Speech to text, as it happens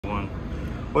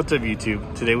What's up,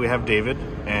 YouTube? Today we have David,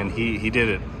 and he did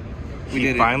it.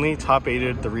 He finally top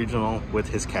 8'd the regional with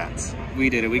his cats. We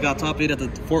did it. We got top 8 at the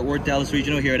Fort Worth Dallas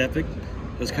regional here at Epik.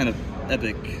 It was kind of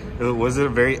epic. Was it a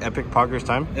very epic poggers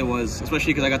time? It was,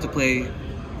 especially because I got to play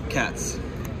cats.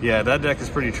 Yeah, that deck is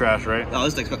pretty trash, right? Oh,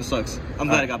 this deck sucks. I'm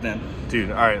glad it got banned.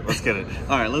 Dude, all right, let's get it.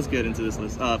 All right, let's get into this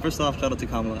list. First off, shout out to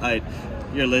Kamala.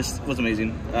 Your list was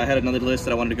amazing. I had another list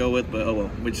that I wanted to go with, but oh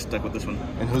well, we just stuck with this one.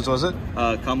 And whose was it?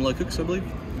 Kamala Cooks, I believe.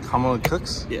 Kamala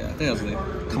Cooks? Yeah, I think that was the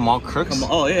name. Kamal Crooks?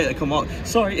 Oh yeah, Kamal.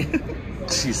 Sorry.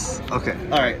 Jeez. Okay.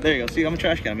 All right, there you go. See, I'm a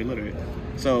trash can. I mean, literally.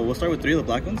 So we'll start with 3 of the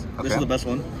black ones. Okay. This is the best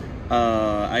one.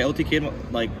 I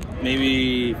OTK'd like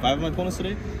maybe 5 of my opponents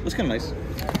today. It was kind of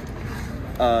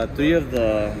nice. 3 of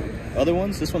the other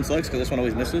ones. This one sucks because this one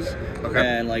always misses. Okay.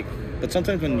 And but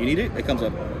sometimes when you need it, it comes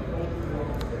up.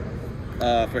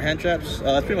 For hand traps,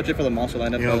 that's pretty much it for the monster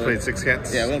lineup. You only played 6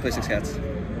 cats? Yeah, we only played 6 cats.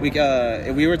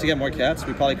 If we were to get more cats,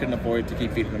 we probably couldn't afford to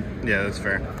keep feeding them. Yeah, that's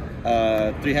fair.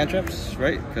 3 hand traps,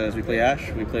 right? Because we play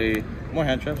Ash, we play more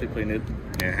hand traps, we play Nid.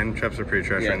 Yeah, hand traps are pretty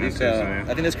trash right now too. So, yeah.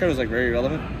 I think this card was very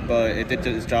irrelevant, but it did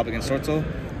its job against Sorto.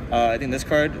 I think this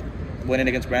card went in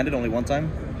against Branded only 1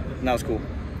 time, and that was cool.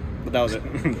 But that was it.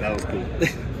 That was cool.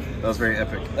 That was very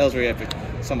epic. That was very epic,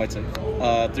 some might say.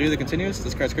 3 of the continuous,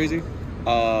 this card's crazy.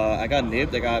 I got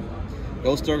Nibbed, I got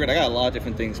Ghost Ogre, I got a lot of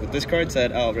different things, but this card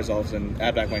said, oh, resolves and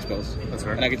add back my spells. That's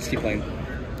fair. And I could just keep playing.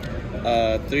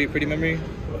 3 Pretty Memory.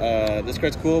 This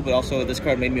card's cool, but also this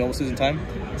card made me almost lose in time.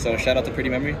 So shout out to Pretty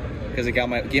Memory, because it gave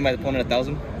my opponent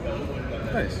 1,000.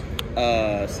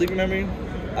 Nice. Sleeping Memory.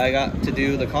 I got to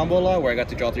do the combo a lot, where I got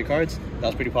to draw 3 cards. That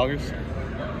was pretty poggers.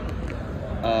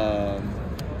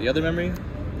 The other memory,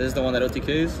 this is the one that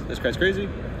OTKs. This card's crazy.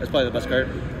 That's probably the best card.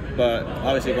 But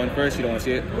obviously going first, you don't want to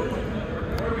see it.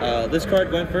 This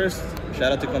card going first,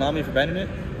 shout out to Konami for banning it.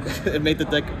 It made the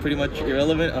deck pretty much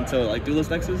irrelevant until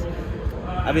Duelist Nexus.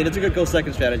 I mean, it's a good go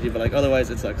second strategy, but otherwise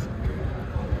it sucks.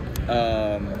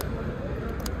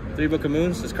 3 Book of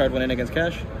Moons, this card went in against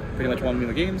Cash. Pretty much won me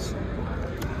my games.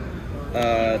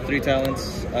 3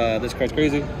 Talents, this card's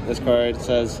crazy. This card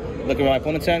says, look at my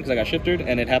opponent's hand because I got shifted,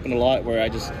 and it happened a lot where I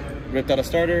just ripped out a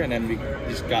starter and then we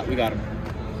got him.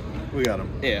 We got him.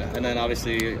 Yeah, and then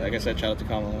obviously, like I said, shout out to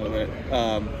Kamal a little bit.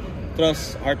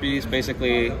 Thrust, Harpies,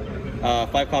 basically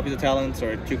 5 copies of Talents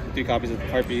or 3 copies of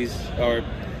Harpies, or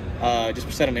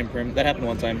just set an Imperm. That happened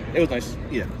 1 time. It was nice.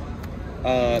 Yeah.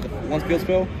 The 1 field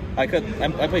spell, I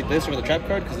played this over the trap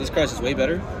card because this card is way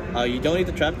better. You don't need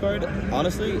the trap card,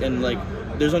 honestly, and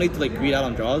there's no need to read out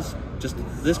on draws. Just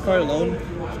this card alone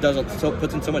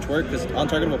puts in so much work because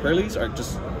untargetable Purrelys are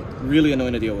just really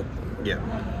annoying to deal with. Yeah.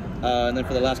 And then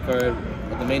for the last card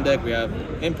of the main deck, we have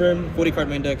Imperm, 40 card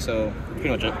main deck, so pretty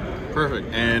much it.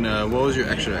 Perfect. And what was your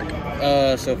extra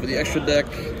deck? So for the extra deck,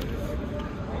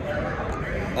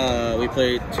 we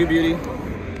played 2 Beauty.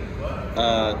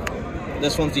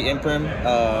 This one's the Imperm,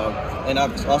 and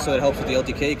also it helps with the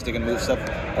LTK because they can move stuff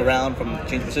around from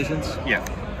change positions. Yeah.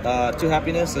 2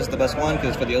 Happiness is the best one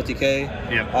because for the LTK,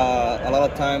 yeah. A lot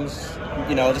of times,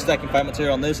 just stacking 5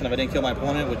 material on this, and if I didn't kill my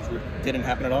opponent, which didn't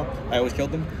happen at all, I always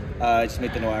killed them. I just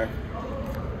make the Noir.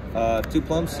 2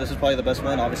 Plumps, this is probably the best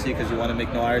one, obviously, because you want to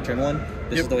make Noir turn 1.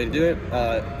 This is the way to do it.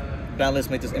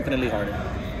 Banlist make this infinitely harder.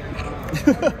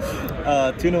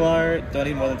 2 Noir, don't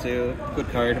need more than 2. Good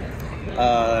card.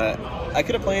 I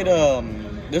could have played,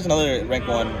 there's another rank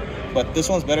 1, but this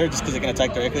one's better just because it can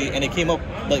attack directly, and it came up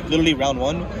literally round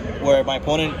 1, where my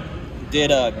opponent did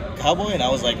a Cowboy, and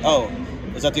I was like, oh,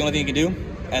 is that the only thing you can do?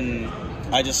 And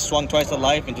I just swung twice the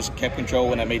life and just kept control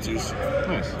when I made Zeus.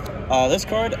 Nice. This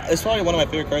card is probably one of my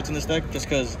favorite cards in this deck, just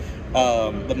because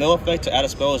the mill effect to add a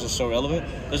spell is just so relevant.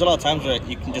 There's a lot of times where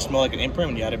you can just mill an Imperm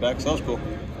and you add it back, so that was cool.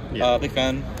 Yeah. Big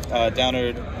fan.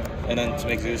 Downer, and then to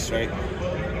make Zeus, right?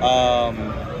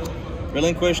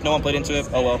 Relinquish, no one played into it.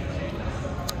 Oh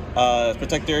well.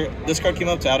 Protector, this card came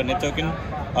up to add a Nib token.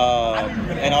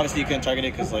 And obviously you couldn't target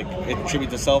it because it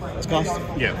tributes itself as cost.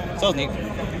 Yeah. So that was neat.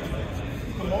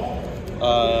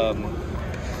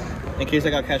 In case I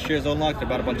got cashiers unlocked, I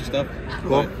bought a bunch of stuff.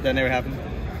 Cool. But that never happened.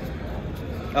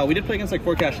 We did play against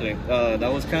 4 cash today.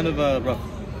 That was kind of rough.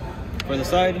 For the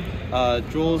side,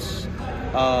 Jules,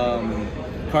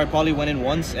 card probably went in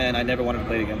once, and I never wanted to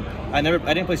play it again. I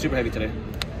didn't play super heavy today,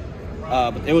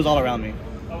 but it was all around me.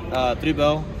 3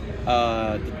 Bell.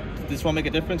 Did this one make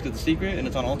a difference because it's secret and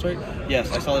it's on alt right?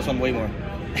 Yes, I saw this one way more,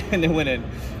 and it went in.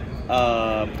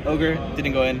 Ogre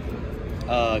didn't go in.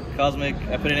 Cosmic,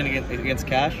 I put it in against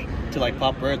Cash to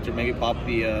pop Earth or maybe pop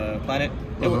the planet.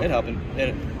 It happened.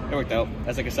 It worked out.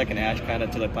 That's a second Ash kind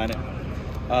of to the planet.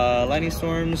 Lightning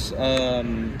Storms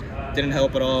didn't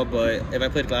help at all, but if I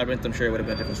played Labyrinth, I'm sure it would have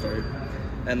been a different story.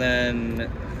 And then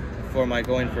for my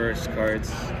going first cards,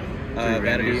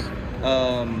 Vanity.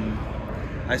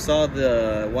 I saw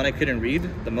the one I couldn't read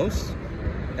the most,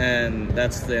 and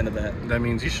that's the end of that. That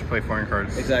means you should play foreign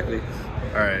cards. Exactly.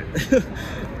 All right.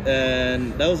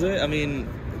 And that was it. I mean,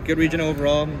 good region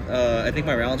overall. I think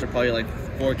my rounds are probably like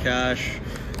 4 cash,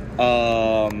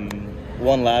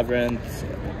 1 labyrinth,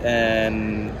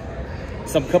 and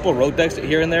some couple rogue decks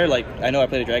here and there. Like I know I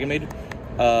played a Dragon Maid,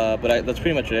 but that's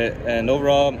pretty much it. And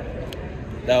overall,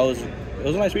 it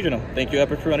was a nice regional. Thank you,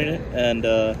 Epik, for running it. And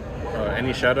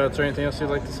any shout outs or anything else you'd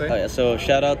like to say? yeah, so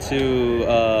shout out to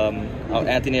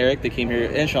Anthony and Eric. They came here,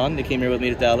 and Sean. They came here with me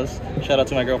to Dallas. Shout out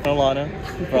to my girlfriend Alana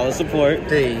for all the support.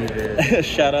 David.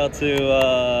 Shout out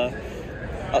to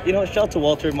shout out to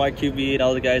Walter, Mark, QB, and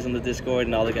all the guys on the Discord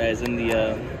and all the guys in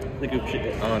the group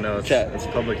chat. Oh no, chat. It's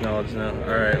public knowledge now.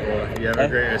 All right, well, you have a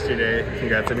great rest of your day.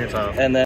 Congrats on your top. And then